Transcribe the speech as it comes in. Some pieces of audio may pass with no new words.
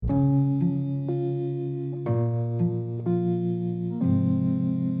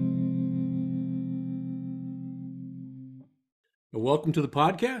welcome to the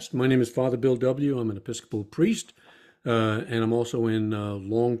podcast. My name is Father Bill W. I'm an Episcopal priest, and I'm also in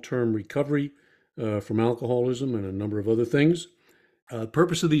long-term recovery from alcoholism and a number of other things. The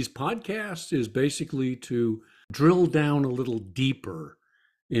purpose of these podcasts is basically to drill down a little deeper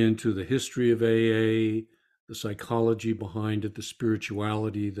into the history of AA, the psychology behind it, the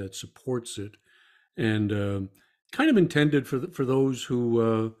spirituality that supports it, and kind of intended for those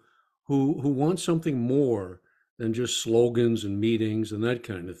who want something more than just slogans and meetings and that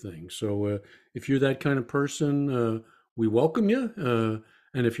kind of thing. So if you're that kind of person, we welcome you.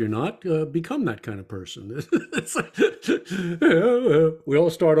 And if you're not, become that kind of person. We all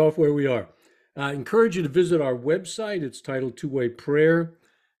start off where we are. I encourage you to visit our website. It's titled Two-Way Prayer.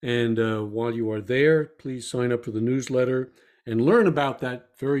 And while you are there, please sign up for the newsletter and learn about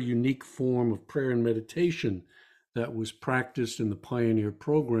that very unique form of prayer and meditation that was practiced in the Pioneer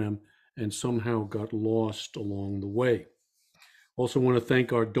program and somehow got lost along the way. Also want to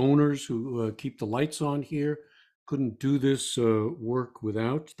thank our donors who keep the lights on here. Couldn't do this work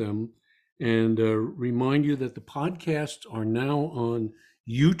without them. And remind you that the podcasts are now on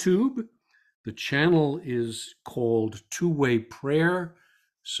YouTube. The channel is called Two-Way Prayer.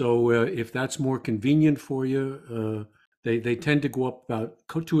 So if that's more convenient for you, they tend to go up about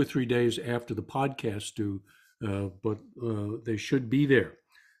 2 or 3 days after the podcasts do, but they should be there.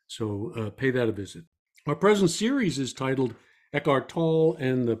 So pay that a visit. Our present series is titled Eckhart Tolle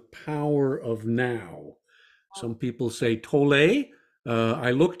and the Power of Now. Some people say Tolle.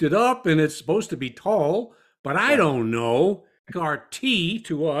 I looked it up and it's supposed to be tall, but I don't know. Eckhart T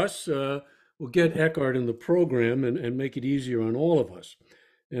to us will get Eckhart in the program and make it easier on all of us.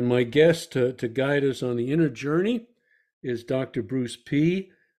 And my guest to guide us on the inner journey is Dr. Bruce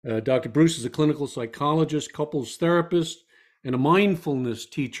P. Dr. Bruce is a clinical psychologist, couples therapist, and a mindfulness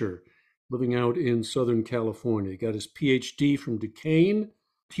teacher living out in Southern California. He got his PhD from Duquesne,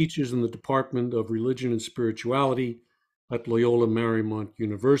 teaches in the Department of Religion and Spirituality at Loyola Marymount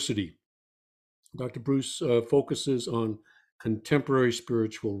University. Dr. Bruce focuses on contemporary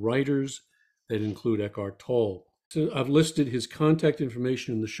spiritual writers that include Eckhart Tolle. So I've listed his contact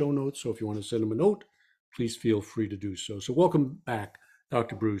information in the show notes, so if you want to send him a note, please feel free to do so. So welcome back,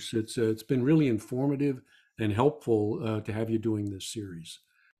 Dr. Bruce. It's been really informative and helpful to have you doing this series.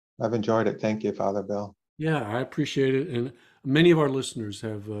 I've enjoyed it. Thank you, Father Bill. Yeah, I appreciate it, and many of our listeners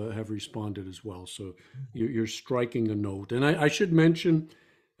have responded as well. So you're striking a note, and I should mention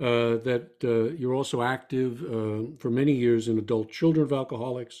that you're also active for many years in adult children of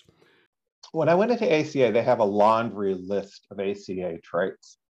alcoholics. When I went into ACA, they have a laundry list of ACA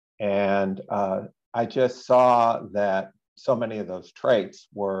traits, and I just saw that so many of those traits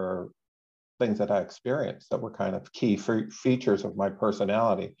were things that I experienced that were kind of key features of my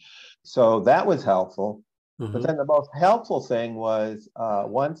personality. So that was helpful. But then the most helpful thing was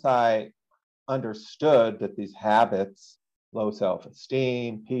once I understood that these habits, low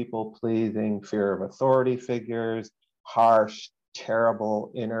self-esteem, people-pleasing, fear of authority figures, harsh,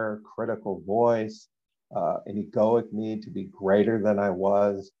 terrible inner critical voice, an egoic need to be greater than I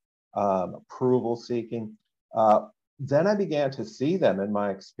was, approval seeking, then I began to see them in my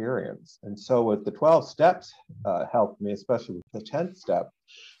experience. And so with the 12 steps helped me, especially with the 10th step,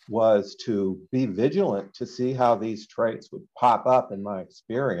 was to be vigilant to see how these traits would pop up in my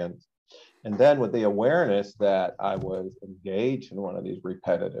experience. And then with the awareness that I was engaged in one of these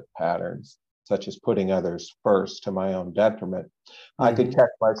repetitive patterns, such as putting others first to my own detriment, I could catch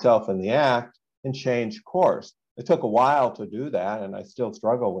myself in the act and change course. It took a while to do that, and I still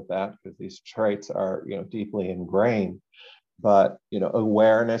struggle with that because these traits are, deeply ingrained. But,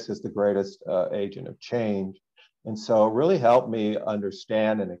 awareness is the greatest agent of change. And so it really helped me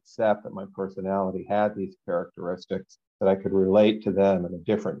understand and accept that my personality had these characteristics, that I could relate to them in a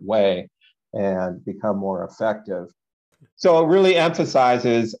different way and become more effective. So it really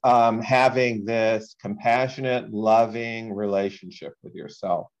emphasizes having this compassionate, loving relationship with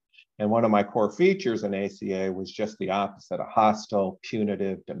yourself. And one of my core features in ACA was just the opposite, a hostile,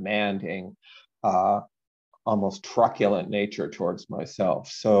 punitive, demanding, almost truculent nature towards myself.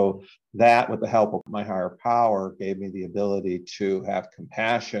 So that, with the help of my higher power, gave me the ability to have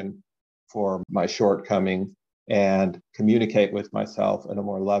compassion for my shortcomings and communicate with myself in a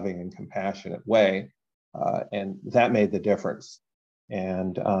more loving and compassionate way. And that made the difference.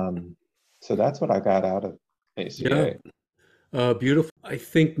 And so that's what I got out of ACA. Yeah. Beautiful. I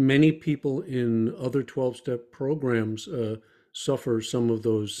think many people in other 12-step programs suffer some of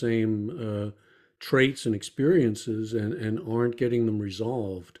those same traits and experiences and aren't getting them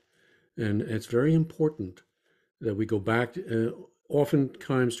resolved. And it's very important that we go back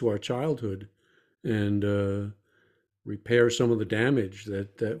oftentimes to our childhood and repair some of the damage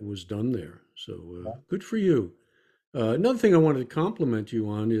that was done there. So good for you. Another thing I wanted to compliment you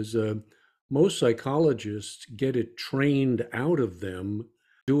on is most psychologists get it trained out of them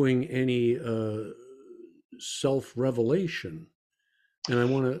doing any self-revelation. And I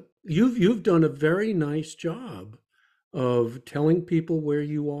want to you've done a very nice job of telling people where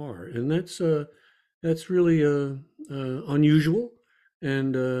you are, and that's really unusual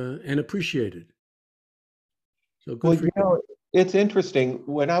and appreciated. So good Well, for you you. know, it's interesting.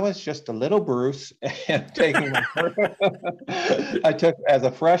 When I was just a little Bruce and taking my I took as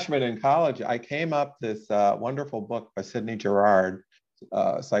a freshman in college, I came up this wonderful book by Sidney Girard,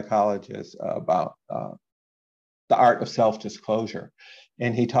 psychologist, about the art of self-disclosure.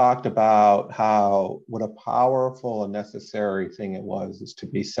 And he talked about how what a powerful and necessary thing it was is to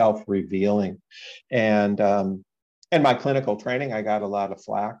be self-revealing. And my clinical training, I got a lot of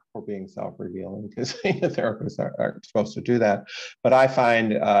flack for being self-revealing because therapists aren't supposed to do that. But I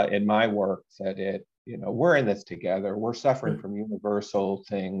find in my work that we're in this together. We're suffering Yeah. from universal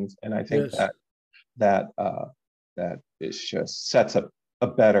things, and I think Yes. that it just sets up a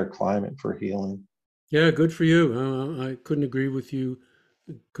better climate for healing. Yeah, good for you. I couldn't agree with you.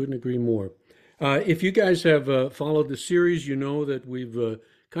 Couldn't agree more. If you guys have followed the series, you know that we've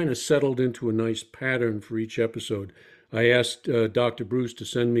kind of settled into a nice pattern for each episode. I asked Dr. Bruce to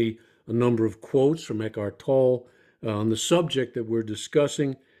send me a number of quotes from Eckhart Tolle on the subject that we're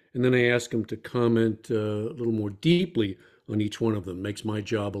discussing, and then I asked him to comment a little more deeply on each one of them. Makes my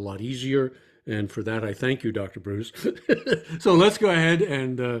job a lot easier, and for that I thank you, Dr. Bruce. So let's go ahead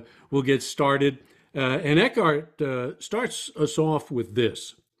and we'll get started. And Eckhart starts us off with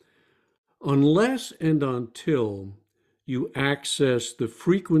this: unless and until you access the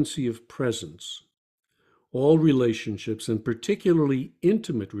frequency of presence, all relationships, and particularly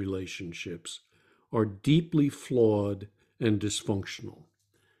intimate relationships, are deeply flawed and dysfunctional.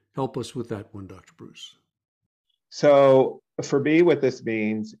 Help us with that one, Dr. Bruce. So for me, what this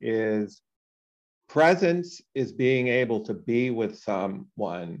means is presence is being able to be with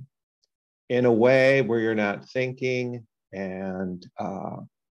someone in a way where you're not thinking and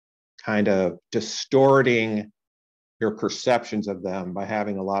kind of distorting your perceptions of them by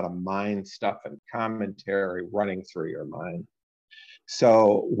having a lot of mind stuff and commentary running through your mind.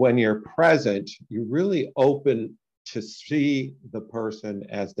 So when you're present, you really open to see the person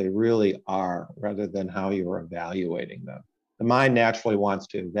as they really are rather than how you're evaluating them. The mind naturally wants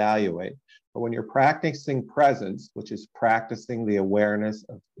to evaluate, but when you're practicing presence, which is practicing the awareness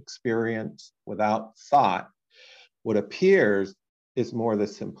of experience without thought, what appears is more the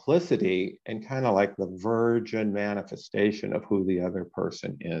simplicity and kind of like the virgin manifestation of who the other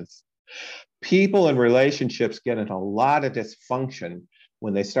person is. People in relationships get in a lot of dysfunction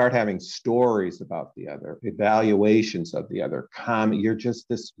when they start having stories about the other, evaluations of the other, you're just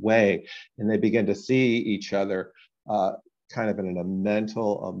this way, and they begin to see each other kind of in a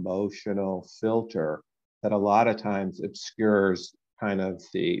mental, emotional filter that a lot of times obscures kind of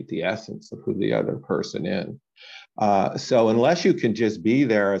the essence of who the other person is. So unless you can just be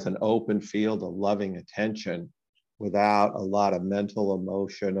there as an open field of loving attention without a lot of mental,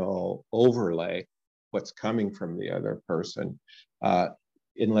 emotional overlay, what's coming from the other person,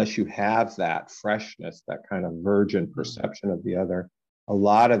 unless you have that freshness, that kind of virgin perception of the other, a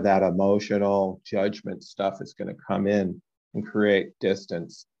lot of that emotional judgment stuff is going to come in and create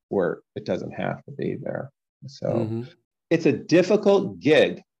distance where it doesn't have to be there. So Mm-hmm. it's a difficult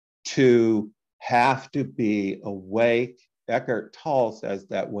gig to have to be awake. Eckhart Tolle says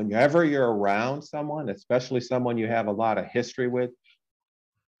that whenever you're around someone, especially someone you have a lot of history with,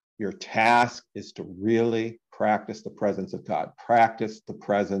 your task is to really practice the presence of God, practice the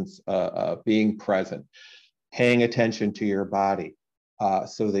presence of being present, paying attention to your body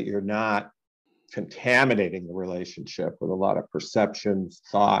so that you're not contaminating the relationship with a lot of perceptions,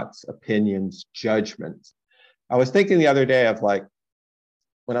 thoughts, opinions, judgments. I was thinking the other day of like,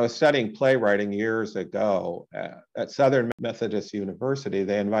 when I was studying playwriting years ago at Southern Methodist University,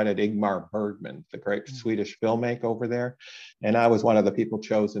 they invited Ingmar Bergman, the great Swedish filmmaker over there. And I was one of the people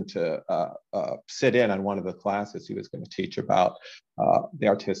chosen to sit in on one of the classes he was going to teach about the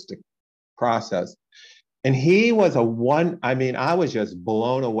artistic process. And he was I was just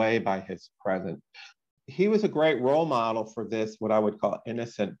blown away by his presence. He was a great role model for this, what I would call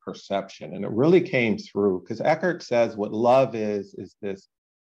innocent perception. And it really came through because Eckhart says what love is this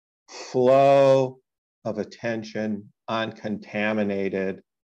flow of attention uncontaminated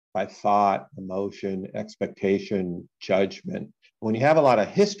by thought, emotion, expectation, judgment. When you have a lot of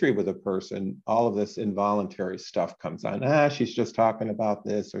history with a person, all of this involuntary stuff comes on. She's just talking about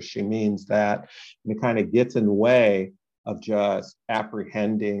this, or she means that. And it kind of gets in the way of just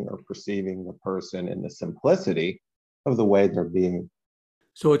apprehending or perceiving the person in the simplicity of the way they're being.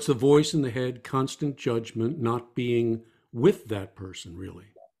 So it's the voice in the head, constant judgment, not being with that person, really.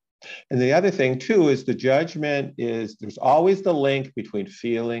 And the other thing too is the judgment is there's always the link between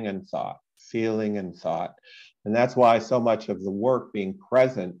feeling and thought, feeling and thought. And that's why so much of the work being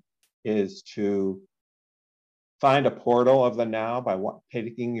present is to find a portal of the now by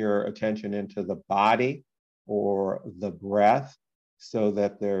taking your attention into the body or the breath, so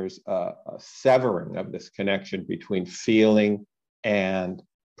that there's a severing of this connection between feeling and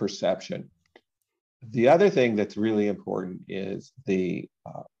perception. The other thing that's really important is the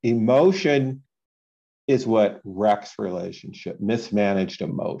emotion is what wrecks relationship, mismanaged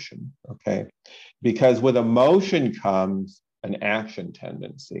emotion, okay? Because with emotion comes an action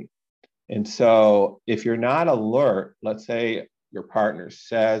tendency. And so if you're not alert, let's say your partner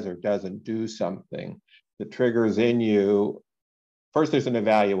says or doesn't do something that triggers in you, first there's an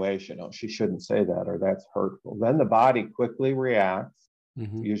evaluation. Oh, she shouldn't say that, or that's hurtful. Then the body quickly reacts,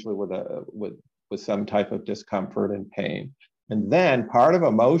 usually with some type of discomfort and pain. And then part of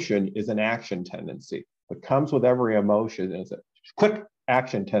emotion is an action tendency. What comes with every emotion is a quick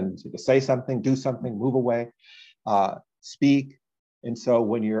action tendency to say something, do something, move away, speak. And so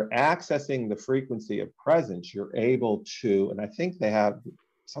when you're accessing the frequency of presence, you're able to, and I think they have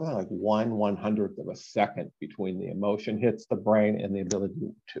something like 1/100th of a second between the emotion hits the brain and the ability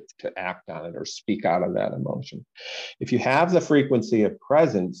to act on it or speak out of that emotion. If you have the frequency of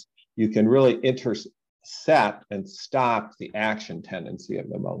presence, you can really intercept and stop the action tendency of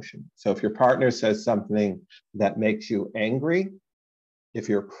the emotion. So if your partner says something that makes you angry, if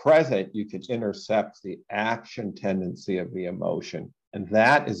you're present, you can intercept the action tendency of the emotion. And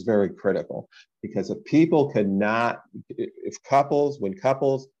that is very critical, because if people cannot, when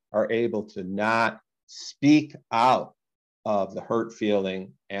couples are able to not speak out of the hurt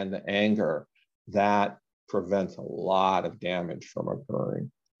feeling and the anger, that prevents a lot of damage from occurring.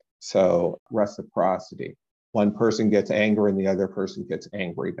 So reciprocity, one person gets angry and the other person gets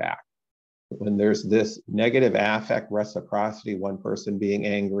angry back. When there's this negative affect reciprocity, one person being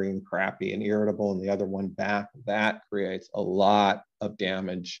angry and crappy and irritable and the other one back, that creates a lot of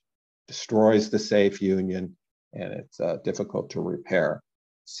damage, destroys the safe union, and it's difficult to repair.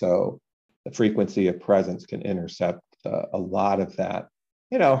 So the frequency of presence can intercept a lot of that.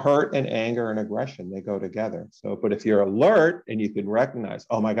 Hurt and anger and aggression, they go together. So, but if you're alert and you can recognize,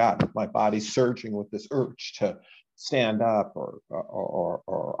 oh my God, my body's surging with this urge to stand up or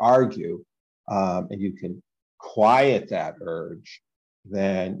argue, and you can quiet that urge,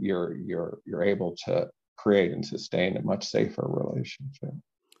 then you're able to create and sustain a much safer relationship.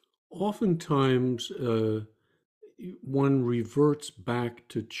 Oftentimes, one reverts back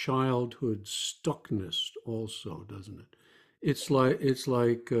to childhood stuckness also, doesn't it? It's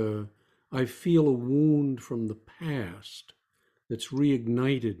like I feel a wound from the past that's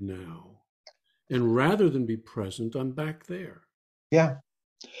reignited now. And rather than be present, I'm back there. Yeah.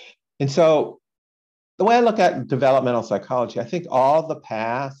 And so the way I look at developmental psychology, I think all the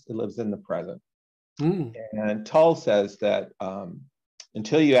past, it lives in the present. And Tolle says that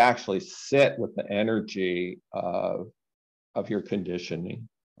until you actually sit with the energy of your conditioning,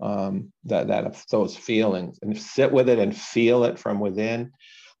 that of those feelings, and sit with it and feel it from within,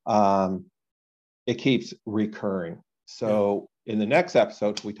 it keeps recurring. So in the next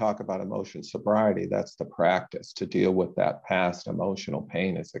episode, we talk about emotion sobriety. That's the practice to deal with that past emotional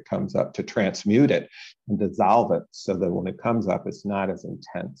pain as it comes up, to transmute it and dissolve it so that when it comes up, it's not as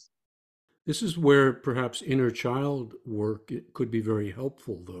intense. This is where perhaps inner child work it could be very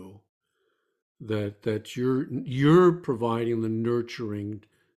helpful, though. That you're providing the nurturing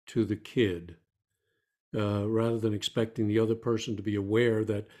to the kid, rather than expecting the other person to be aware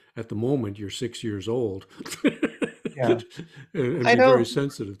that at the moment you're 6 years old. Yeah, and I be very don't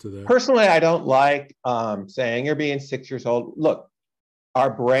sensitive to that. personally, I don't like saying you're being 6 years old. Look, our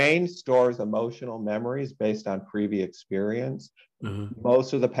brain stores emotional memories based on previous experience. Uh-huh.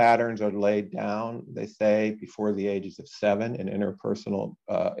 Most of the patterns are laid down, they say, before the ages of 7 in interpersonal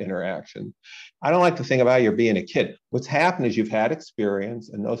interaction. I don't like to think about you're being a kid. What's happened is you've had experience,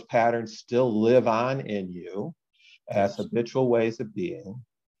 and those patterns still live on in you as Yes. habitual ways of being.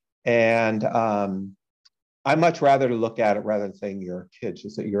 And I much rather to look at it rather than saying you're a kid,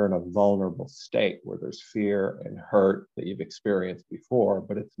 just that you're in a vulnerable state where there's fear and hurt that you've experienced before,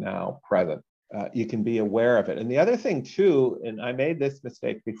 but it's now present. you can be aware of it. And the other thing too, and I made this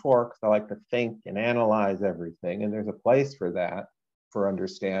mistake before because I like to think and analyze everything, and there's a place for that, for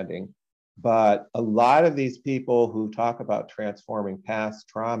understanding. But a lot of these people who talk about transforming past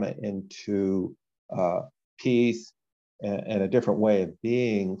trauma into peace and a different way of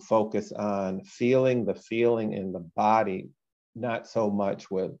being focus on feeling the feeling in the body, not so much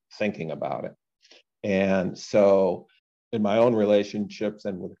with thinking about it. And so in my own relationships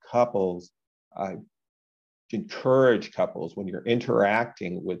and with couples, I encourage couples when you're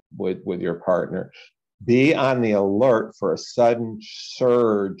interacting with your partner, be on the alert for a sudden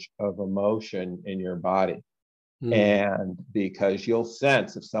surge of emotion in your body. And because you'll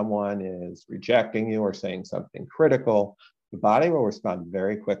sense if someone is rejecting you or saying something critical, the body will respond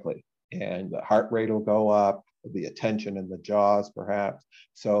very quickly and the heart rate will go up, the attention in the jaws perhaps.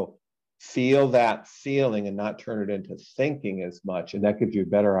 So feel that feeling and not turn it into thinking as much. And that gives you a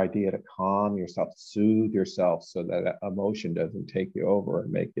better idea to calm yourself, soothe yourself so that emotion doesn't take you over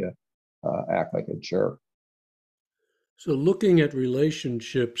and make you act like a jerk. So looking at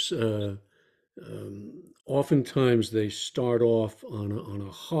relationships, oftentimes they start off on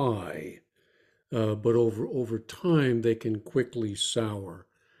a high, but over time they can quickly sour.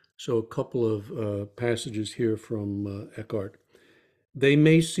 So a couple of passages here from Eckhart. They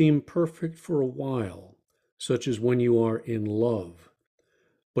may seem perfect for a while, such as when you are in love,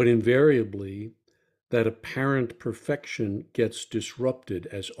 but invariably that apparent perfection gets disrupted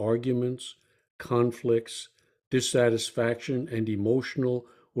as arguments, conflicts, dissatisfaction, and emotional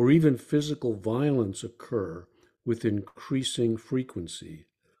or even physical violence occur with increasing frequency.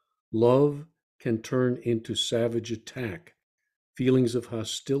 Love can turn into savage attack, feelings of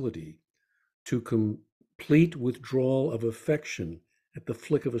hostility, to complete withdrawal of affection at the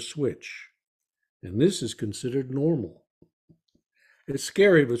flick of a switch. And this is considered normal. It's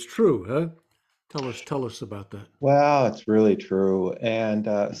scary, but it's true, huh? Tell us about that. Well, it's really true.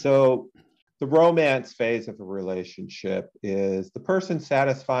 And so the romance phase of a relationship is the person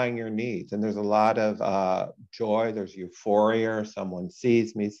satisfying your needs. And there's a lot of joy, there's euphoria. Someone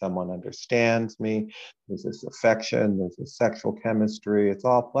sees me, someone understands me. There's this affection, there's this sexual chemistry. It's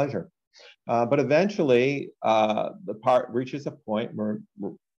all pleasure. But eventually, the part reaches a point where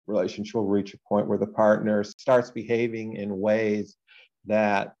relationship will reach a point where the partner starts behaving in ways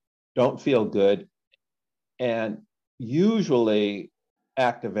that don't feel good and usually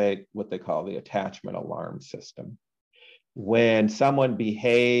activate what they call the attachment alarm system. When someone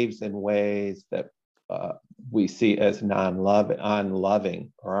behaves in ways that we see as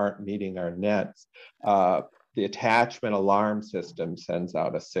unloving or aren't meeting our nets, the attachment alarm system sends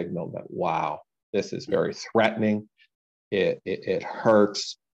out a signal that, wow, this is very threatening. It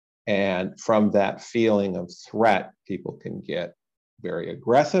hurts. And from that feeling of threat, people can get very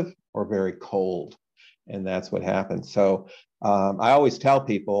aggressive or very cold. And that's what happens. So I always tell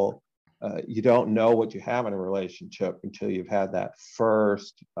people, you don't know what you have in a relationship until you've had that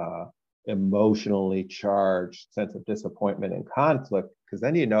first emotionally charged sense of disappointment and conflict, because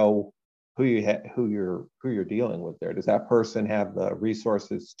then you know who you're dealing with there. Does that person have the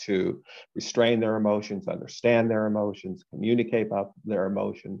resources to restrain their emotions, understand their emotions, communicate about their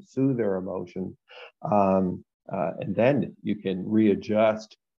emotions, soothe their emotions, and then you can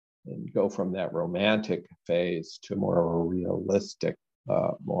readjust and go from that romantic phase to more of a realistic,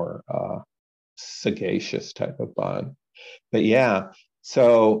 more sagacious type of bond. But yeah,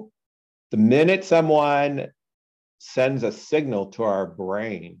 so the minute someone sends a signal to our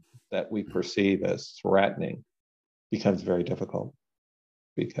brain that we perceive as threatening, becomes very difficult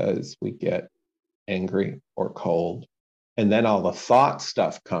because we get angry or cold. And then all the thought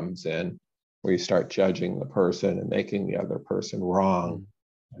stuff comes in where you start judging the person and making the other person wrong.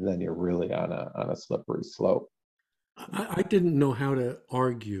 And then you're really on a slippery slope. I didn't know how to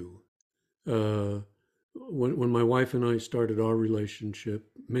argue when my wife and I started our relationship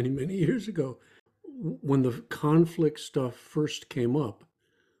many years ago. When the conflict stuff first came up,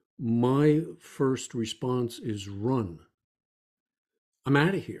 my first response is run. I'm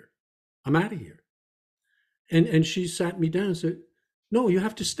out of here. I'm out of here. And she sat me down and said, "No, you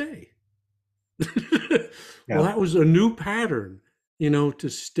have to stay." Well, Yeah. that was a new pattern, to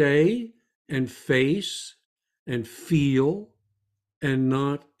stay and face and feel and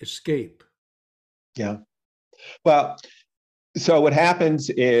not escape. Yeah. Well, so what happens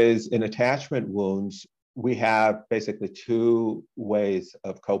is in attachment wounds, we have basically two ways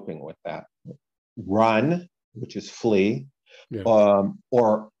of coping with that. Run, which is flee, Yeah,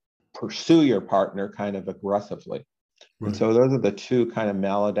 or pursue your partner kind of aggressively. And right. so those are the two kind of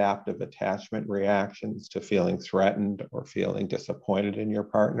maladaptive attachment reactions to feeling threatened or feeling disappointed in your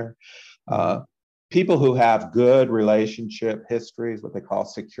partner. people who have good relationship histories, what they call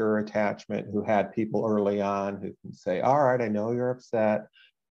secure attachment, who had people early on who can say, all right, I know you're upset.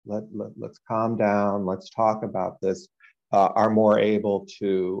 Let's calm down. Let's talk about this, are more able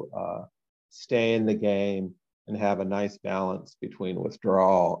to stay in the game and have a nice balance between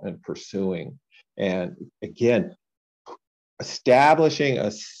withdrawal and pursuing. And again, establishing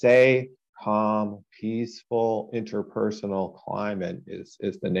a safe, calm, peaceful interpersonal climate is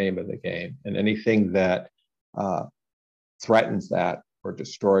the name of the game. And anything that threatens that or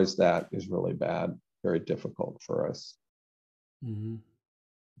destroys that is really bad, very difficult for us. Mm-hmm.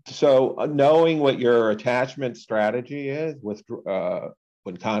 So knowing what your attachment strategy is with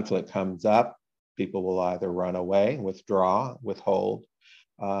when conflict comes up, people will either run away, withdraw, withhold,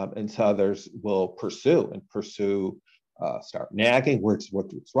 and so others will pursue, start nagging, what's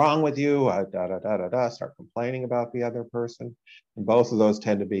wrong with you, start complaining about the other person. And both of those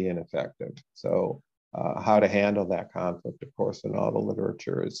tend to be ineffective. So how to handle that conflict, of course, in all the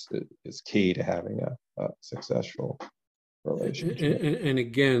literature is key to having a successful relationship. And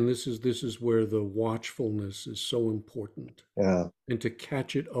again, this is where the watchfulness is so important, Yeah. and to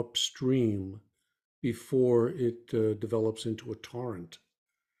catch it upstream before it develops into a torrent.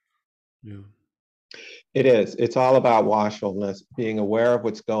 Yeah. It is. It's all about watchfulness, being aware of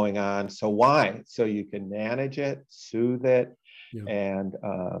what's going on. So why? So you can manage it, soothe it, Yeah. and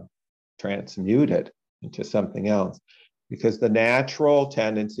transmute it into something else. Because the natural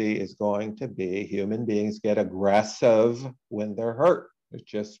tendency is going to be human beings get aggressive when they're hurt. It's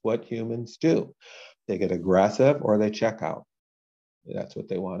just what humans do. They get aggressive or they check out. That's what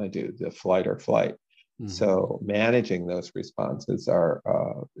they want to do, the flight or flight. Mm-hmm. So managing those responses are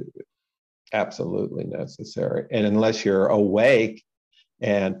absolutely necessary. And unless you're awake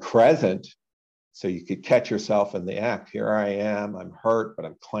and present, so you could catch yourself in the act. Here I am, I'm hurt, but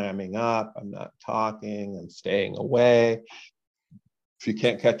I'm clamming up, I'm not talking, I'm staying away. If you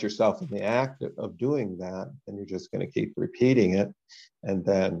can't catch yourself in the act of doing that, then you're just going to keep repeating it. And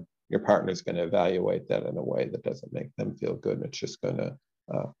then your partner's going to evaluate that in a way that doesn't make them feel good. And it's just going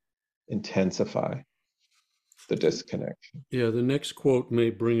to intensify the disconnection. Yeah, the next quote may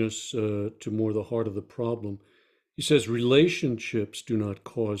bring us to more the heart of the problem. He says, relationships do not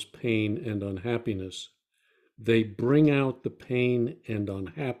cause pain and unhappiness. They bring out the pain and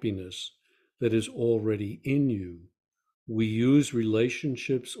unhappiness that is already in you. We use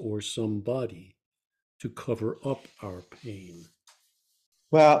relationships or somebody to cover up our pain.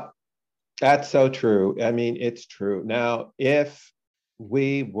 Well, that's so true. I mean, it's true. Now, if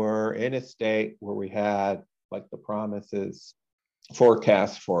we were in a state where we had, like the promises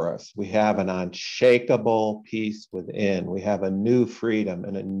forecast for us, we have an unshakable peace within, we have a new freedom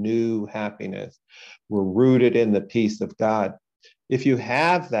and a new happiness, we're rooted in the peace of God. If you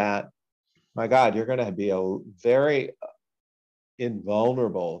have that, my God, you're going to be a very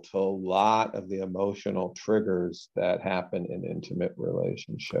invulnerable to a lot of the emotional triggers that happen in intimate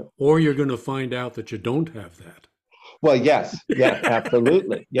relationship. Or you're going to find out that you don't have that. Well, yes,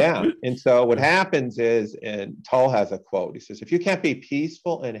 absolutely. Yeah. And so what happens is, and Tolle has a quote, he says, if you can't be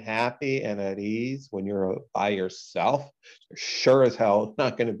peaceful and happy and at ease when you're by yourself, you're sure as hell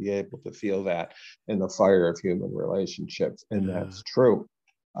not going to be able to feel that in the fire of human relationships. And that's true.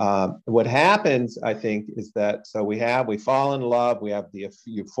 What happens, I think, is that so we fall in love, we have the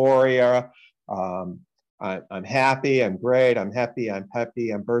euphoria. I'm happy, I'm great, I'm happy,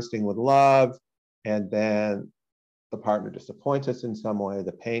 I'm bursting with love. And then the partner disappoints us in some way,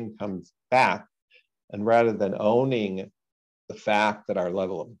 the pain comes back. And rather than owning the fact that our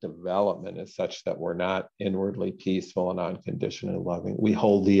level of development is such that we're not inwardly peaceful and unconditionally loving, we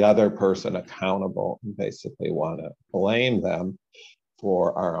hold the other person accountable and basically want to blame them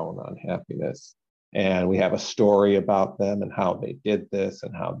for our own unhappiness. And we have a story about them and how they did this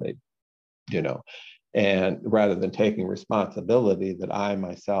and how they, and rather than taking responsibility that I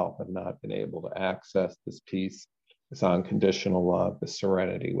myself have not been able to access this peace, this unconditional love, the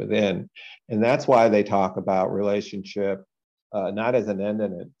serenity within. And that's why they talk about relationship not as an end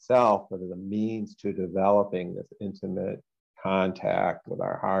in itself, but as a means to developing this intimate contact with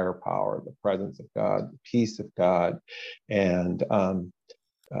our higher power, the presence of God, the peace of God. And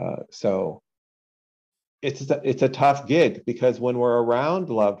so it's a tough gig, because when we're around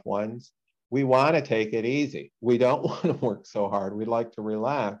loved ones, we want to take it easy. We don't want to work so hard. We like to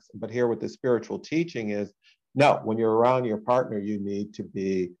relax. But here what the spiritual teaching is, no, when you're around your partner, you need to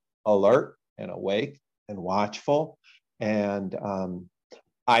be alert and awake and watchful. And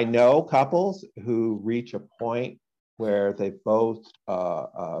I know couples who reach a point where they both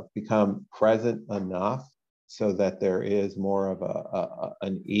become present enough so that there is more of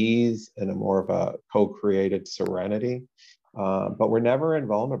an ease and a more of a co-created serenity. But we're never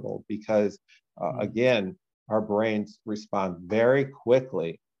invulnerable because, again, our brains respond very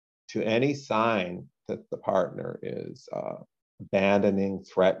quickly to any sign that the partner is abandoning,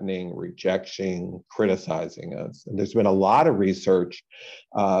 threatening, rejecting, criticizing us. And there's been a lot of research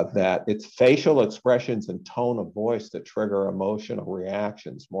that it's facial expressions and tone of voice that trigger emotional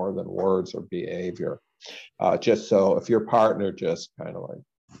reactions more than words or behavior. Just so if your partner just kind of like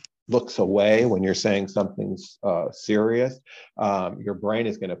looks away when you're saying something's serious, your brain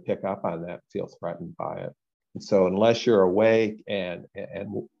is going to pick up on that, feel threatened by it. And so unless you're awake and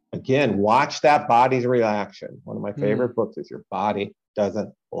again, watch that body's reaction. One of my favorite books is Your Body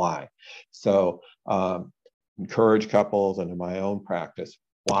Doesn't Lie. So encourage couples, and in my own practice,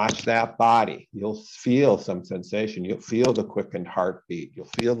 watch that body. You'll feel some sensation. You'll feel the quickened heartbeat. You'll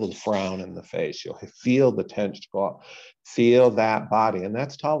feel the frown in the face. You'll feel the tensed jaw. Feel that body. And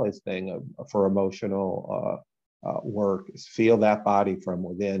that's Tolle's thing for emotional work, is feel that body from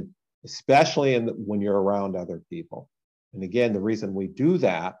within, especially when you're around other people. And again, the reason we do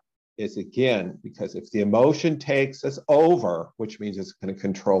that is, again, because if the emotion takes us over, which means it's going to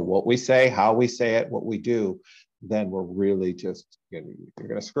control what we say, how we say it, what we do, then we're really just, you're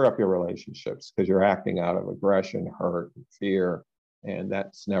going to screw up your relationships because you're acting out of aggression, hurt, and fear, and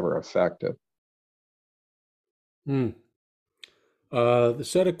that's never effective. The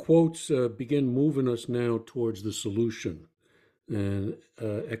set of quotes begin moving us now towards the solution. And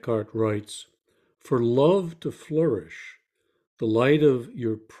Eckhart writes, "For love to flourish, the light of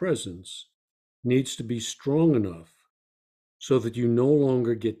your presence needs to be strong enough so that you no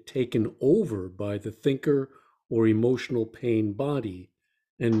longer get taken over by the thinker or emotional pain body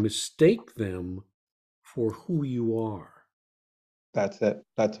and mistake them for who you are." That's it.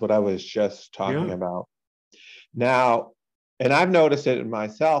 That's what I was just talking Yeah. about. Now, and I've noticed it in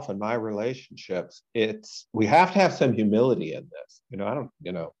myself and my relationships, we have to have some humility in this.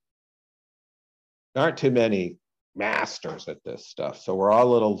 There aren't too many masters at this stuff. So we're all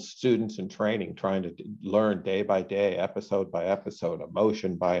little students in training trying to learn day by day, episode by episode,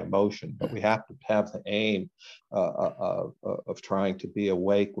 emotion by emotion. But we have to have the aim of trying to be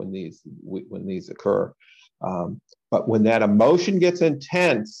awake when these occur. But when that emotion gets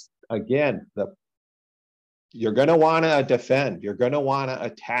intense, again, you're going to want to defend. You're going to want to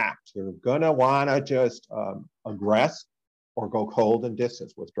attack. You're going to want to just aggress or go cold and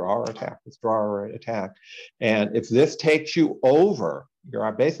distance, withdraw or attack. And if this takes you over, you're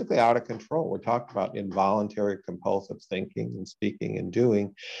basically out of control. We're talking about involuntary compulsive thinking and speaking and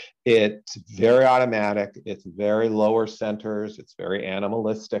doing. It's very automatic. It's very lower centers. It's very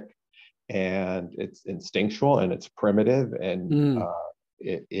animalistic, and it's instinctual, and it's primitive, and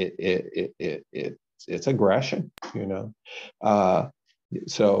it's aggression,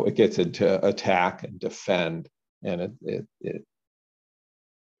 so it gets into attack and defend, and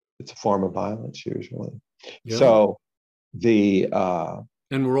it's a form of violence usually. Yeah. So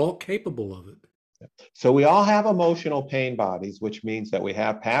and we're all capable of it. So we all have emotional pain bodies, which means that we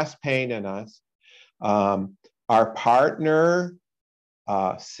have past pain in us. Our partner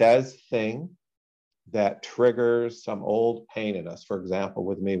says things that triggers some old pain in us. For example,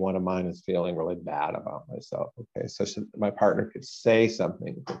 with me, one of mine is feeling really bad about myself. Okay, so my partner could say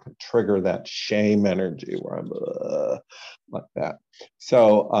something that could trigger that shame energy where I'm like that.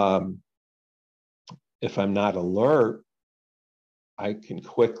 So if I'm not alert, I can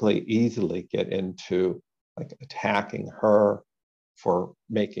easily get into like attacking her for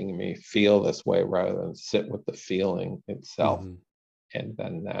making me feel this way rather than sit with the feeling itself. And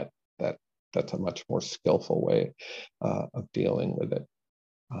then that's a much more skillful way of dealing with it.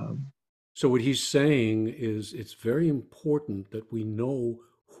 So what he's saying is it's very important that we know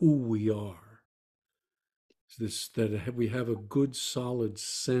who we are. That we have a good, solid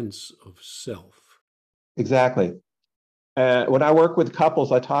sense of self. Exactly. When I work with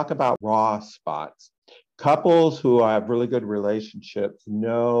couples, I talk about raw spots. Couples who have really good relationships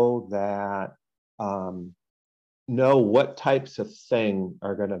know what types of things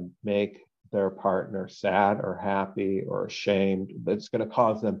are going to make their partner sad or happy or ashamed, that's going to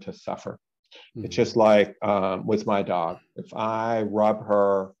cause them to suffer. It's just like with my dog. If I rub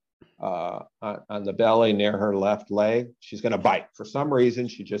her on the belly near her left leg, she's going to bite. For some reason,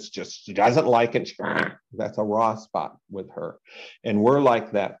 she doesn't like it. That's a raw spot with her. And we're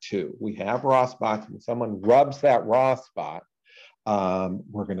like that too. We have raw spots. When someone rubs that raw spot,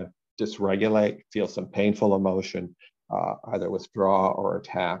 we're going to dysregulate, feel some painful emotion, either withdraw or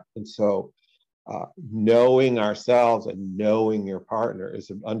attack. And so knowing ourselves and knowing your partner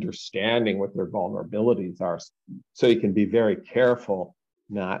is understanding what their vulnerabilities are, so you can be very careful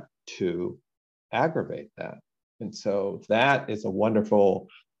not to aggravate that. And so that is a wonderful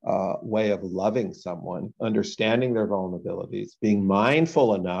way of loving someone, understanding their vulnerabilities, being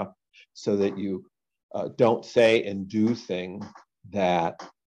mindful enough so that you don't say and do things that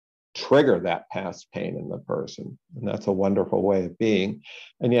trigger that past pain in the person. And that's a wonderful way of being.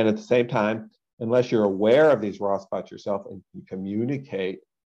 And yet at the same time, unless you're aware of these raw spots yourself and can communicate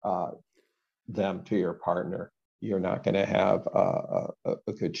them to your partner, you're not going to have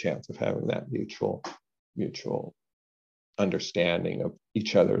a good chance of having that mutual understanding of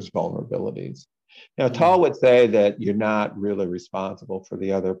each other's vulnerabilities. Now, Tolle would say that you're not really responsible for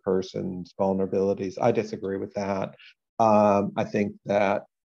the other person's vulnerabilities. I disagree with that. I think that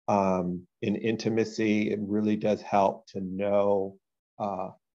in intimacy, it really does help to know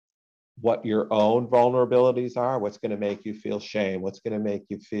what your own vulnerabilities are, what's going to make you feel shame, what's going to make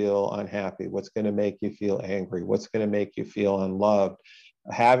you feel unhappy, what's going to make you feel angry, what's going to make you feel unloved.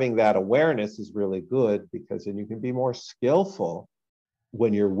 Having that awareness is really good, because then you can be more skillful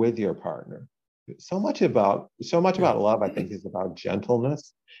when you're with your partner. So much about love, I think, is about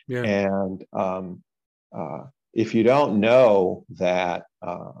gentleness. Yeah. And if you don't know that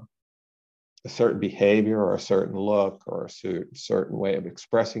a certain behavior or a certain look or a certain way of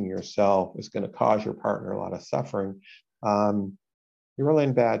expressing yourself is going to cause your partner a lot of suffering, you're really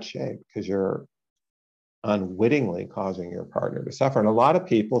in bad shape, because you're unwittingly causing your partner to suffer. And a lot of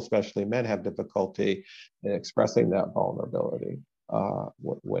people, especially men, have difficulty in expressing that vulnerability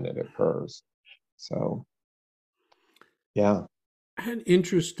when it occurs. So, yeah. An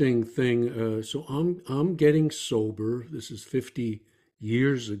interesting thing. So I'm getting sober. This is 50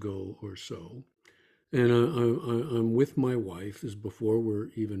 years ago or so, and I'm with my wife. This is before we're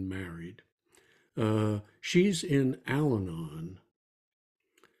even married. She's in Al-Anon,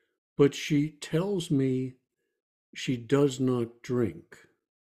 but she tells me she does not drink,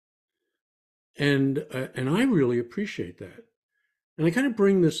 and I really appreciate that. And I kind of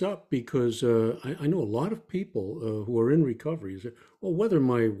bring this up because I know a lot of people who are in recovery say, well, whether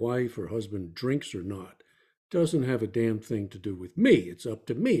my wife or husband drinks or not doesn't have a damn thing to do with me. It's up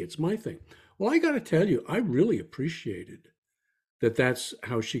to me. It's my thing. Well, I got to tell you, I really appreciated that that's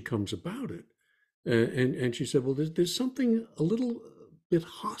how she comes about it. And she said, well, there's something a little bit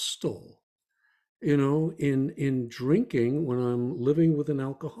hostile, in drinking when I'm living with an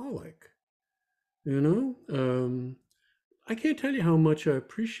alcoholic, you know? I can't tell you how much I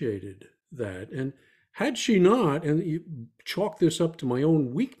appreciated that. And had she not, and you chalk this up to my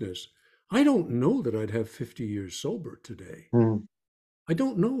own weakness, I don't know that I'd have 50 years sober today. Mm. I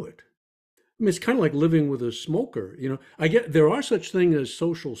don't know it. I mean, it's kind of like living with a smoker. I get there are such things as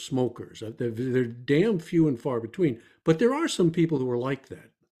social smokers. They're damn few and far between, but there are some people who are like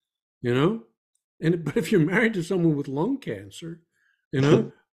that, you know? But if you're married to someone with lung cancer, you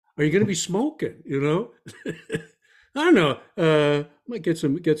know, are you going to be smoking, I don't know. Might get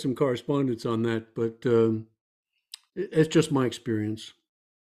some correspondence on that, but it's just my experience,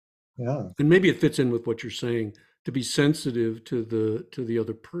 Yeah. and maybe it fits in with what you're saying, to be sensitive to the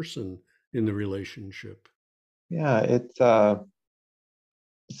other person in the relationship. Yeah.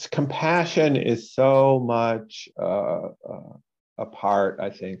 Compassion is so much a part, I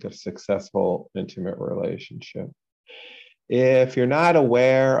think, of successful intimate relationship. If you're not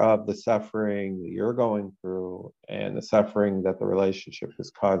aware of the suffering that you're going through and the suffering that the relationship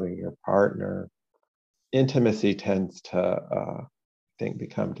is causing your partner, intimacy tends to, I think,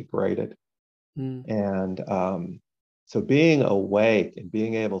 become degraded. Mm. And so being awake and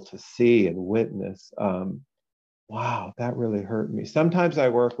being able to see and witness, wow, that really hurt me. Sometimes I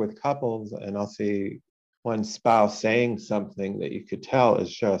work with couples and I'll see one spouse saying something that you could tell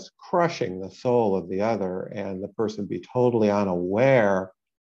is just crushing the soul of the other, and the person be totally unaware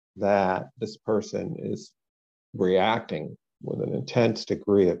that this person is reacting with an intense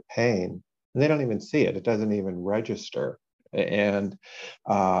degree of pain. And they don't even see it, it doesn't even register. And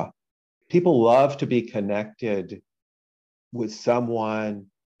people love to be connected with someone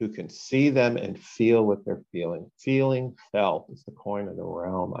who can see them and feel what they're feeling. Feeling felt is the coin of the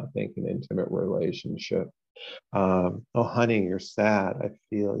realm, I think, in intimate relationship. Oh, honey, you're sad. I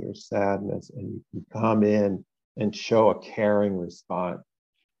feel your sadness. And you can come in and show a caring response.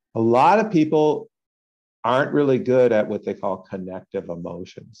 A lot of people aren't really good at what they call connective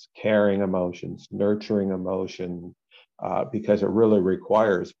emotions, caring emotions, nurturing emotion, because it really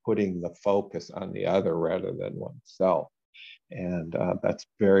requires putting the focus on the other rather than oneself. And that's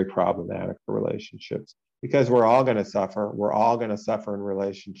very problematic for relationships. because we're all going to suffer. We're all going to suffer in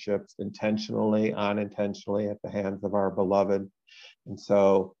relationships, intentionally, unintentionally, at the hands of our beloved. And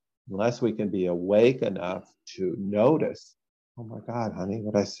so unless we can be awake enough to notice, oh my God, honey,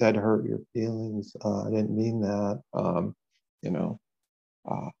 what I said hurt your feelings. I didn't mean that. You know,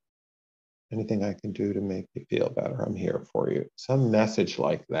 uh, anything I can do to make you feel better, I'm here for you. Some message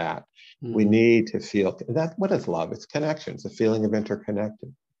like that. We need to feel that. What is love? It's connection. It's a feeling of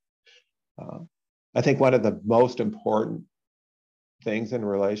interconnected. I think one of the most important things in a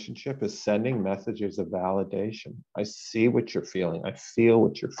relationship is sending messages of validation. I see what you're feeling. I feel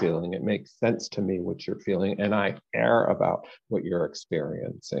what you're feeling. It makes sense to me what you're feeling, and I care about what you're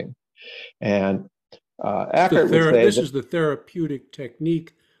experiencing. And Eckhart would say this that, is the therapeutic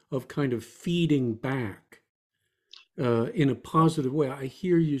technique of kind of feeding back in a positive way. I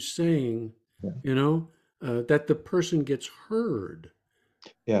hear you saying, yeah, you know, that the person gets heard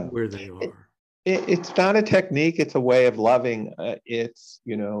yeah. where they are. It's not a technique, it's a way of loving. It's,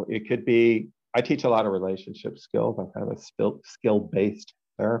 you know, it could be, I teach a lot of relationship skills. I'm kind of a skill-based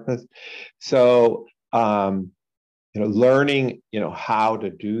therapist. So, you know, learning, you know, how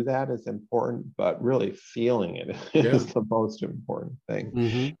to do that is important, but really feeling it Yeah. is the most important thing.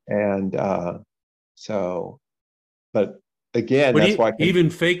 Mm-hmm. And so, but again, But that's why,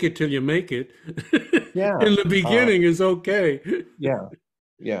 even fake it till you make it yeah, in the beginning is okay. yeah,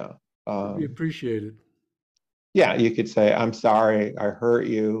 yeah. Be Um, appreciated. Yeah, you could say, I'm sorry, I hurt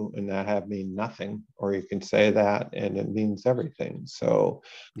you, and that have mean nothing. Or you can say that and it means everything. So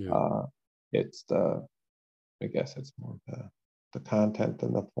Yeah. uh, it's I guess it's more the content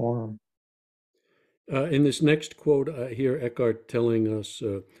than the form. In this next quote, I hear Eckhart telling us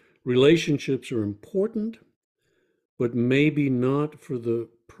relationships are important, but maybe not for the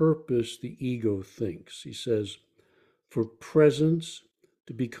purpose the ego thinks. He says, for presence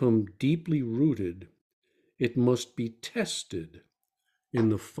to become deeply rooted, it must be tested in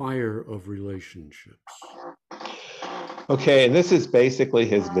the fire of relationships. Okay, and this is basically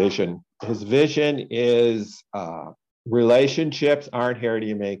his vision. His vision is relationships aren't here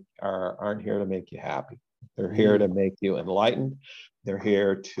to aren't here to make you happy. They're here to make you enlightened. They're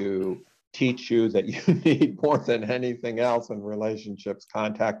here to teach you that you need more than anything else in relationships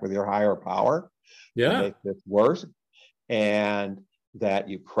contact with your higher power to Yeah. make this worse, and that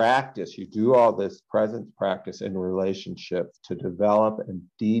you do all this presence practice in relationships to develop and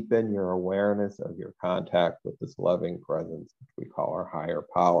deepen your awareness of your contact with this loving presence, which we call our higher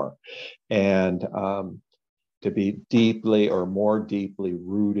power, and to be deeply or more deeply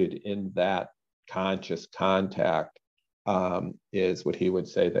rooted in that conscious contact is what he would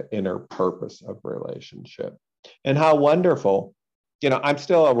say the inner purpose of relationship. And how wonderful, you know, I'm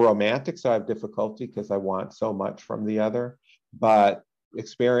still a romantic, so I have difficulty because I want so much from the other, but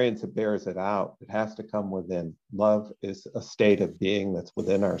experience bears it out. It has to come within. Love is a state of being that's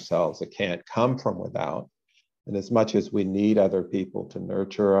within ourselves. It can't come from without. And as much as we need other people to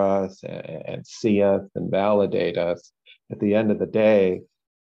nurture us and see us and validate us, at the end of the day,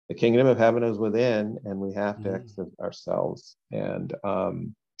 the kingdom of heaven is within, and we have to exit ourselves. And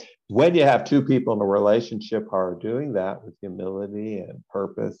when you have two people in a relationship who are doing that with humility and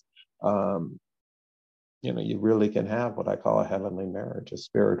purpose, you know, you really can have what I call a heavenly marriage, a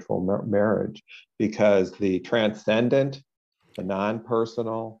spiritual marriage, because the transcendent, the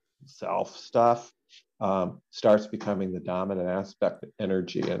non-personal self stuff starts becoming the dominant aspect of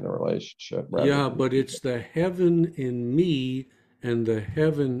energy in the relationship rather Yeah, than but it's the heaven in me and the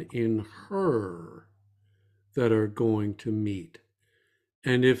heaven in her that are going to meet.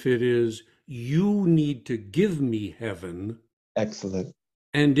 And if it is, you need to give me heaven, excellent.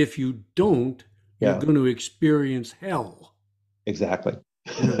 and if you don't, you're Yeah, going to experience hell. exactly.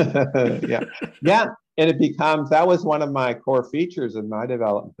 Yeah. Yeah, yeah. And it becomes, that was one of my core features of my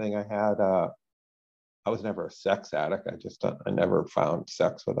development thing. I was never a sex addict. I never found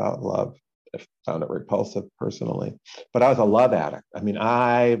sex without love. I found it repulsive personally, but I was a love addict. I mean,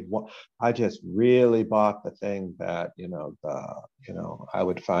 I just really bought the thing that, I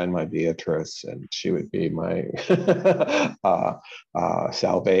would find my Beatrice and she would be my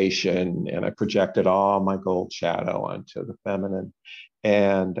salvation. And I projected all my gold shadow onto the feminine,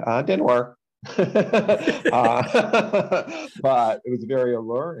 and it didn't work. But it was very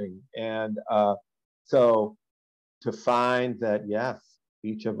alluring. And so to find that, yes,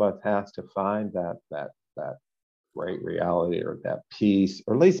 each of us has to find that great reality or that peace,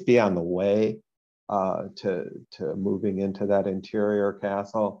 or at least be on the way to moving into that interior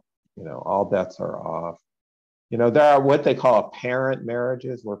castle. You know, all bets are off. You know, there are what they call apparent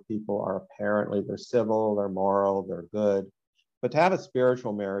marriages, where people are apparently, they're civil, they're moral, they're good. But to have a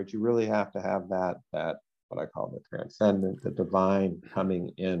spiritual marriage, you really have to have that what I call the transcendent, the divine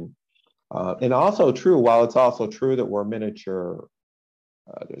coming in. And also true, while it's also true that we're miniature,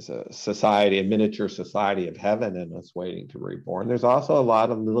 there's a miniature society of heaven in us waiting to be reborn. There's also a lot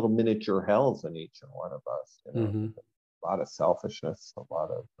of little miniature hells in each and one of us, Mm-hmm. a lot of selfishness, a lot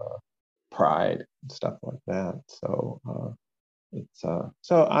of pride and stuff like that. So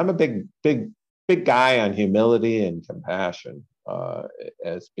so I'm a big guy on humility and compassion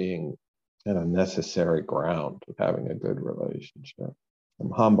as being kind of necessary ground of having a good relationship.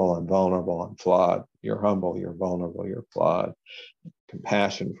 I'm humble, I'm vulnerable, I'm flawed. You're humble, you're vulnerable, you're flawed.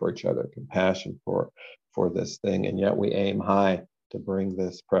 Compassion for each other, compassion for this thing, and yet we aim high to bring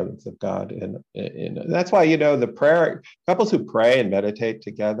this presence of God in. That's why, the prayer couples who pray and meditate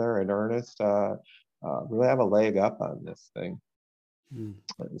together in earnest really have a leg up on this thing. Mm.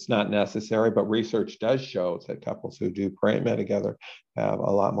 It's not necessary, but research does show that couples who do pray and meditate together have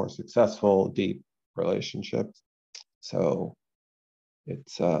a lot more successful, deep relationships. So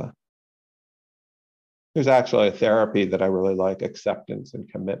it's there's actually a therapy that I really like, acceptance and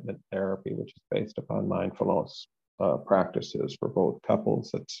commitment therapy, which is based upon mindfulness practices for both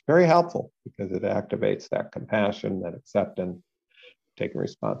couples. It's very helpful because it activates that compassion, that acceptance, taking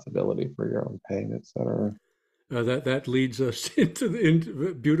responsibility for your own pain, etc. That leads us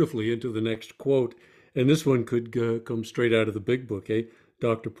beautifully into the next quote, and this one could come straight out of the big book, eh?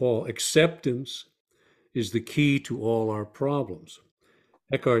 Dr. Paul, acceptance is the key to all our problems.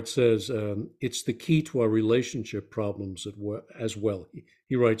 Eckhart says it's the key to our relationship problems as well.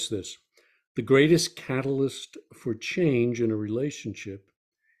 He writes this: the greatest catalyst for change in a relationship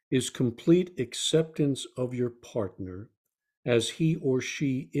is complete acceptance of your partner as he or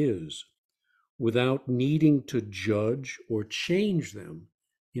she is, without needing to judge or change them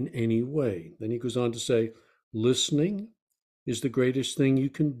in any way. Then he goes on to say, listening is the greatest thing you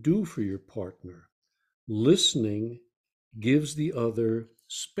can do for your partner. Listening gives the other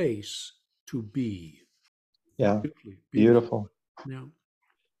space to be. Yeah, Beautiful. beautiful. Yeah.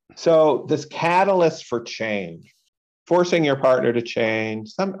 So this catalyst for change, forcing your partner to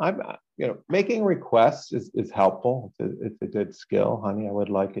change. Making requests is helpful. It's a good skill. Honey, I would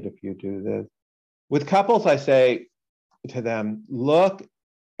like it if you do this. With couples, I say to them, look,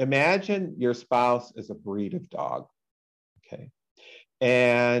 imagine your spouse is a breed of dog. Okay.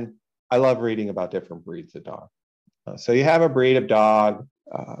 And I love reading about different breeds of dog. So you have a breed of dog,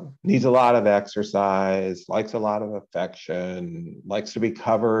 needs a lot of exercise, likes a lot of affection, likes to be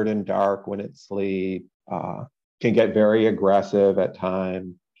covered in dark when it sleeps, can get very aggressive at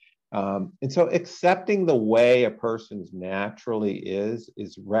times. And so accepting the way a person's naturally is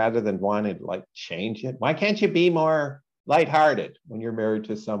rather than wanting to change it. Why can't you be more lighthearted when you're married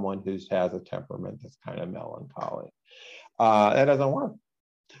to someone who has a temperament that's kind of melancholy? That doesn't work.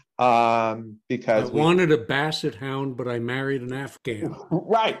 Because I wanted a basset hound, but I married an Afghan.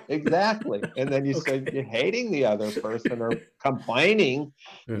 Right, exactly. And then you say you're hating the other person or complaining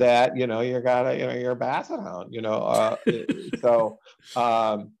that you're a basset hound.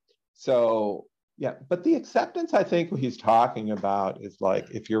 So yeah. But the acceptance, I think, what he's talking about is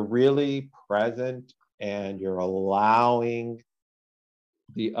if you're really present and you're allowing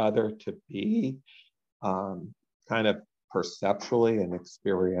the other to be kind of perceptually and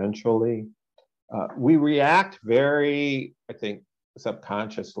experientially. We react very, I think,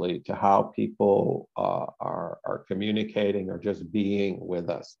 subconsciously to how people are communicating or just being with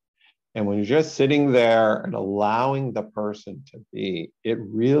us. And when you're just sitting there and allowing the person to be, it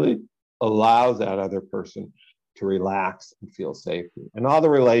really allows that other person to relax and feel safety. And all the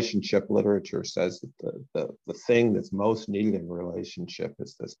relationship literature says that the thing that's most needed in a relationship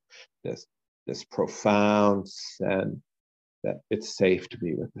is this profound sense that it's safe to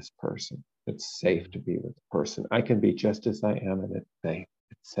be with this person. It's safe to be with the person. I can be just as I am, and it's safe.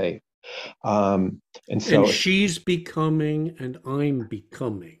 It's safe. And she's becoming, and I'm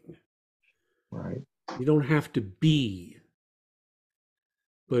becoming. Right. You don't have to be,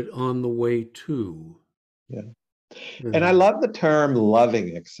 but on the way to. Yeah. And I love the term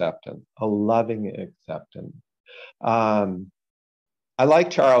loving acceptance, a loving acceptance. I like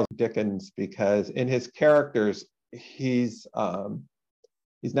Charles Dickens because in his characters, he's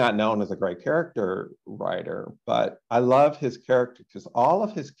not known as a great character writer, but I love his character because all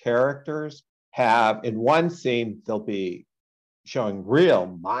of his characters have, in one scene, they'll be showing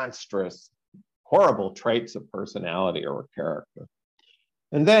real monstrous, horrible traits of personality or character.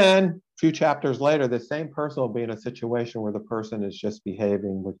 And then a few chapters later, the same person will be in a situation where the person is just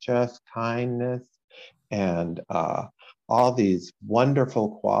behaving with just kindness and all these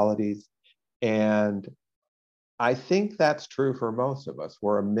wonderful qualities. And I think that's true for most of us.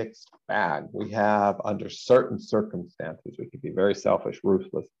 We're a mixed bag. We have, under certain circumstances, we could be very selfish,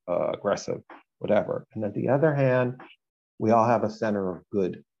 ruthless, aggressive, whatever. And on the other hand, we all have a center of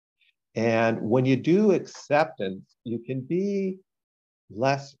good. And when you do acceptance, you can be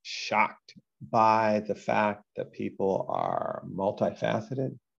less shocked by the fact that people are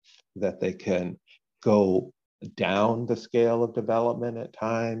multifaceted, that they can go down the scale of development at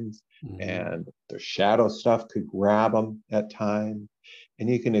times, and their shadow stuff could grab them at times. And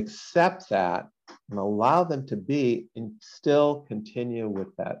you can accept that and allow them to be, and still continue with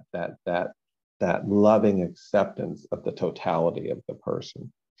that loving acceptance of the totality of the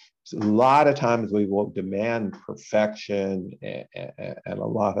person. So a lot of times we will demand perfection and a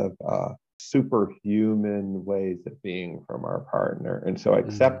lot of superhuman ways of being from our partner. And so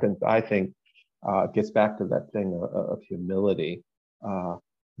acceptance, I think, gets back to that thing of humility,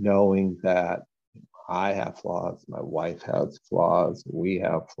 knowing that I have flaws, my wife has flaws, we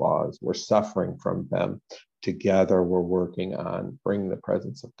have flaws, we're suffering from them. Together, we're working on bringing the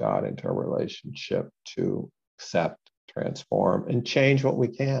presence of God into a relationship to accept, transform, and change what we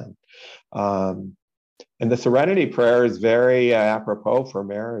can. And the serenity prayer is very apropos for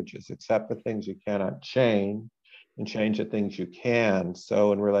marriages: accept the things you cannot change and change the things you can.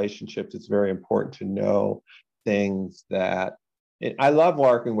 So in relationships, it's very important to know things that, I love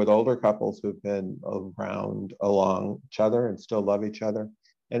working with older couples who've been around along each other and still love each other.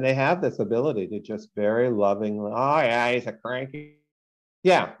 And they have this ability to just very lovingly, oh yeah, he's a cranky.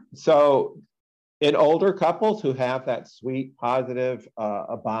 Yeah. So in older couples who have that sweet, positive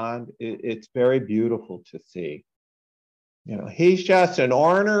bond, it's very beautiful to see. You know, he's just an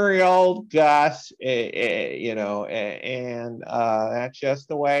ornery old Gus, you know, and that's just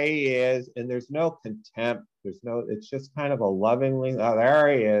the way he is. And there's no contempt. It's just kind of a lovingly, oh,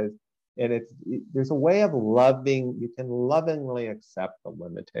 there he is. And there's a way of loving, you can lovingly accept the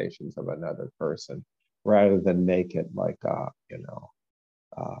limitations of another person rather than make it like a,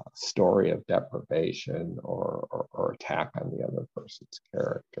 story of deprivation or attack on the other person's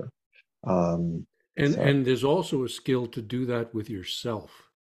character. And there's also a skill to do that with yourself.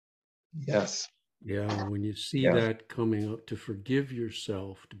 Yes. Yeah, when you see Yeah. that coming up, to forgive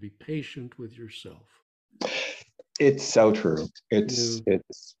yourself, to be patient with yourself. It's so true. It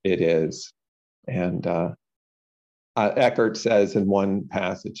is. And Eckhart says in one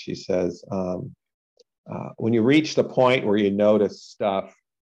passage, he says, when you reach the point where you notice stuff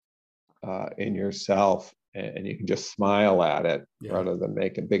in yourself and you can just smile at it rather than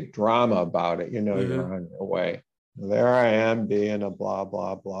make a big drama about it, you're on your way. There I am being a blah,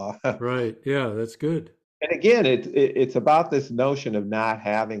 blah, blah. Right. Yeah, that's good. And again, it's about this notion of not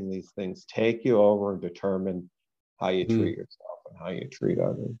having these things take you over and determine how you treat yourself and how you treat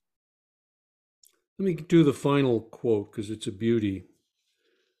others. Let me do the final quote because it's a beauty.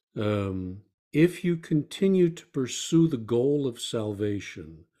 If you continue to pursue the goal of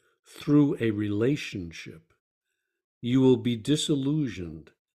salvation through a relationship, you will be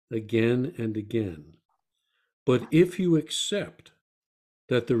disillusioned again and again. But if you accept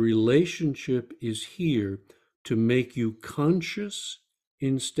that the relationship is here to make you conscious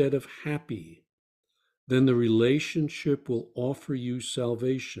instead of happy, then the relationship will offer you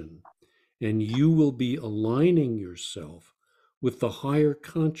salvation, and you will be aligning yourself with the higher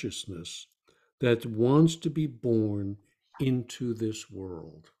consciousness that wants to be born into this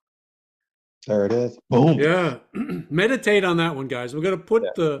world. There it is. Boom. Yeah. Meditate on that one, guys. We're going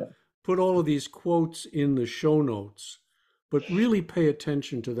to put all of these quotes in the show notes, but really pay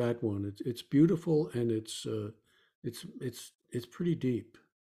attention to that one. It's beautiful, and it's pretty deep.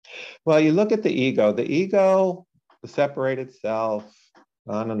 Well, you look at the ego, the separated self,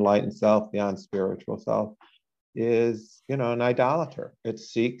 non-enlightened self, the unspiritual self, is, an idolater. It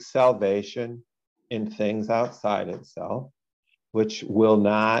seeks salvation in things outside itself, which will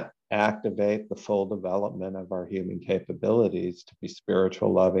not activate the full development of our human capabilities to be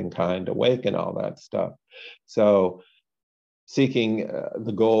spiritual, loving, kind, awake, and all that stuff. So seeking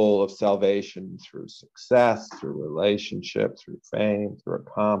the goal of salvation through success, through relationship, through fame, through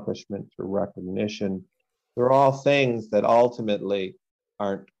accomplishment, through recognition, they're all things that ultimately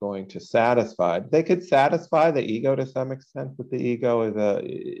aren't going to satisfy. They could satisfy the ego to some extent, but the ego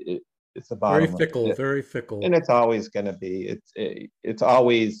it's a bottomless Very fickle, pit. very fickle. And it's always going to be, it's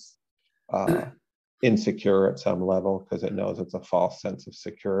always insecure at some level because it knows it's a false sense of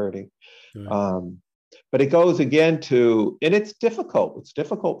security. Right. But it goes again to, and it's difficult. It's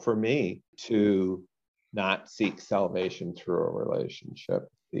difficult for me to not seek salvation through a relationship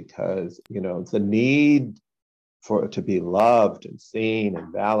because, the need to be loved and seen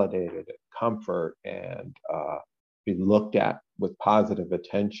and validated and comfort and be looked at with positive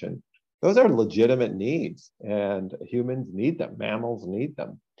attention. Those are legitimate needs, and humans need them. Mammals need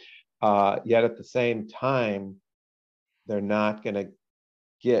them. Yet at the same time, they're not going to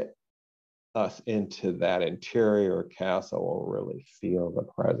get us into that interior castle where we'll really feel the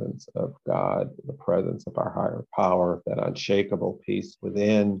presence of God, the presence of our higher power, that unshakable peace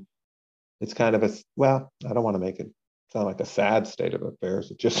within. It's kind of well, I don't want to make it sound like a sad state of affairs.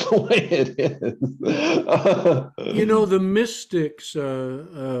 It's just the way it is. You know, the mystics,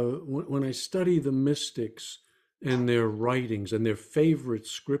 when I study the mystics and their writings and their favorite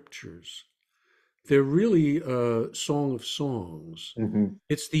scriptures, they're really Song of Songs. Mhm.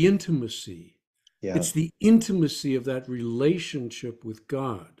 It's the intimacy. Yeah, It's the intimacy of that relationship with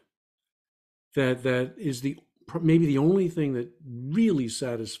God that is maybe the only thing that really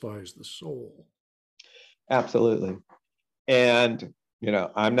satisfies the soul. absolutely. And,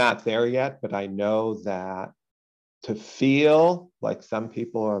 I'm not there yet, but I know that to feel like some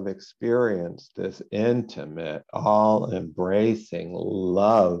people have experienced this intimate, all embracing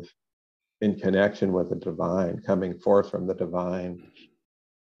love in connection with the divine, coming forth from the divine,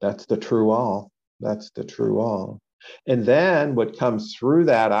 that's the true all. That's the true all. And then what comes through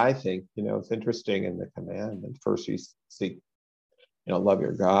that, I think, it's interesting in the commandment. First, you seek, love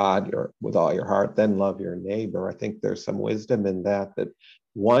your God with all your heart, then love your neighbor. I think there's some wisdom in that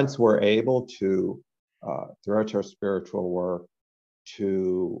once we're able to, throughout our spiritual work,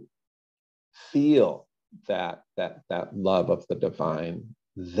 to feel that love of the divine,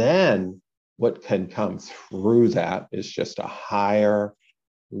 then what can come through that is just a higher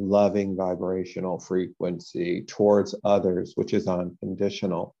loving vibrational frequency towards others, which is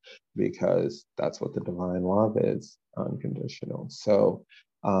unconditional, because that's what the divine love is, unconditional. So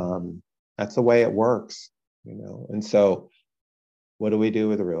that's the way it works, And so what do we do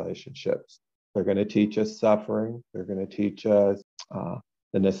with the relationships? They're going to teach us suffering. They're going to teach us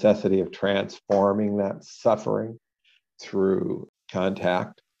the necessity of transforming that suffering through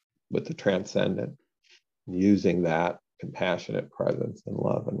contact with the transcendent, using that compassionate presence and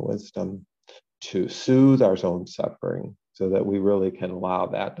love and wisdom to soothe our own suffering so that we really can allow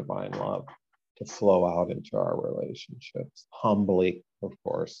that divine love to flow out into our relationships, humbly, of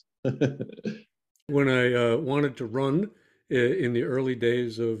course. When I wanted to run in the early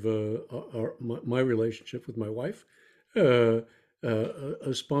days of my relationship with my wife,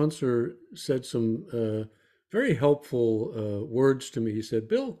 a sponsor said some very helpful words to me. He said,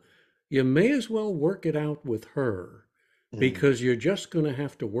 "Bill, you may as well work it out with her because you're just going to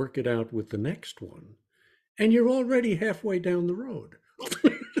have to work it out with the next one. And you're already halfway down the road."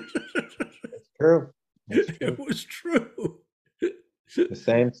 It's true. It's It true. was true. The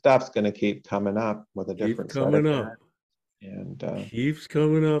same stuff's going to keep coming up with a Keep different set of coming guys. up. And Keeps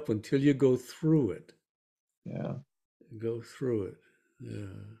coming up until you go through it. yeah. Go through it. Yeah.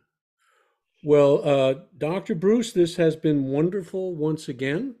 Well, Dr. Bruce, this has been wonderful once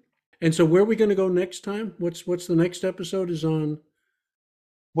again. And so, where are we going to go next time? What's the next episode is on?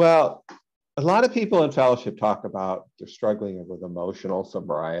 Well, a lot of people in fellowship talk about they're struggling with emotional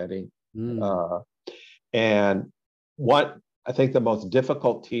sobriety. Mm, Uh, and what I think the most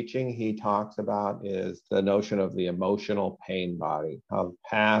difficult teaching he talks about is the notion of the emotional pain body, how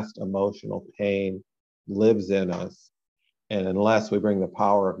past emotional pain lives in us. And unless we bring the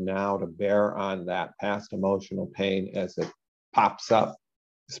power of now to bear on that past emotional pain as it pops up,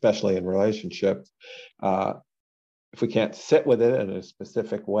 especially in relationships, if we can't sit with it in a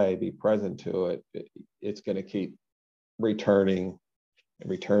specific way, be present to it, it's going to keep returning and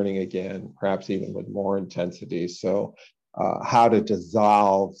returning again, perhaps even with more intensity. So, how to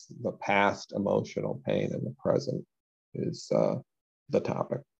dissolve the past emotional pain in the present is the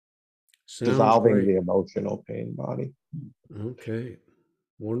topic. sounds Dissolving great. the emotional pain body. Okay,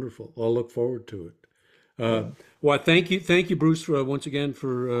 wonderful. I'll look forward to it. Uh, Yeah. well, thank you, Bruce, once again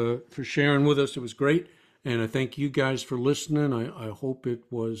for sharing with us. It was great, and I thank you guys for listening. I hope it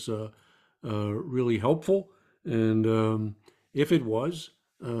was really helpful, and if it was,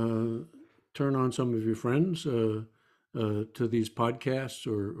 turn on some of your friends to these podcasts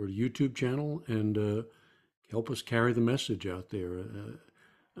or YouTube channel and help us carry the message out there.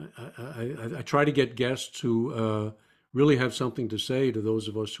 I try to get guests who really have something to say to those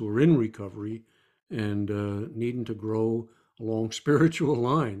of us who are in recovery and needing to grow along spiritual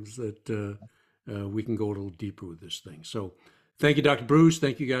lines that we can go a little deeper with this thing. So thank you, Dr. Bruce.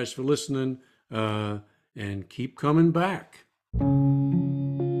 Thank you guys for listening and keep coming back.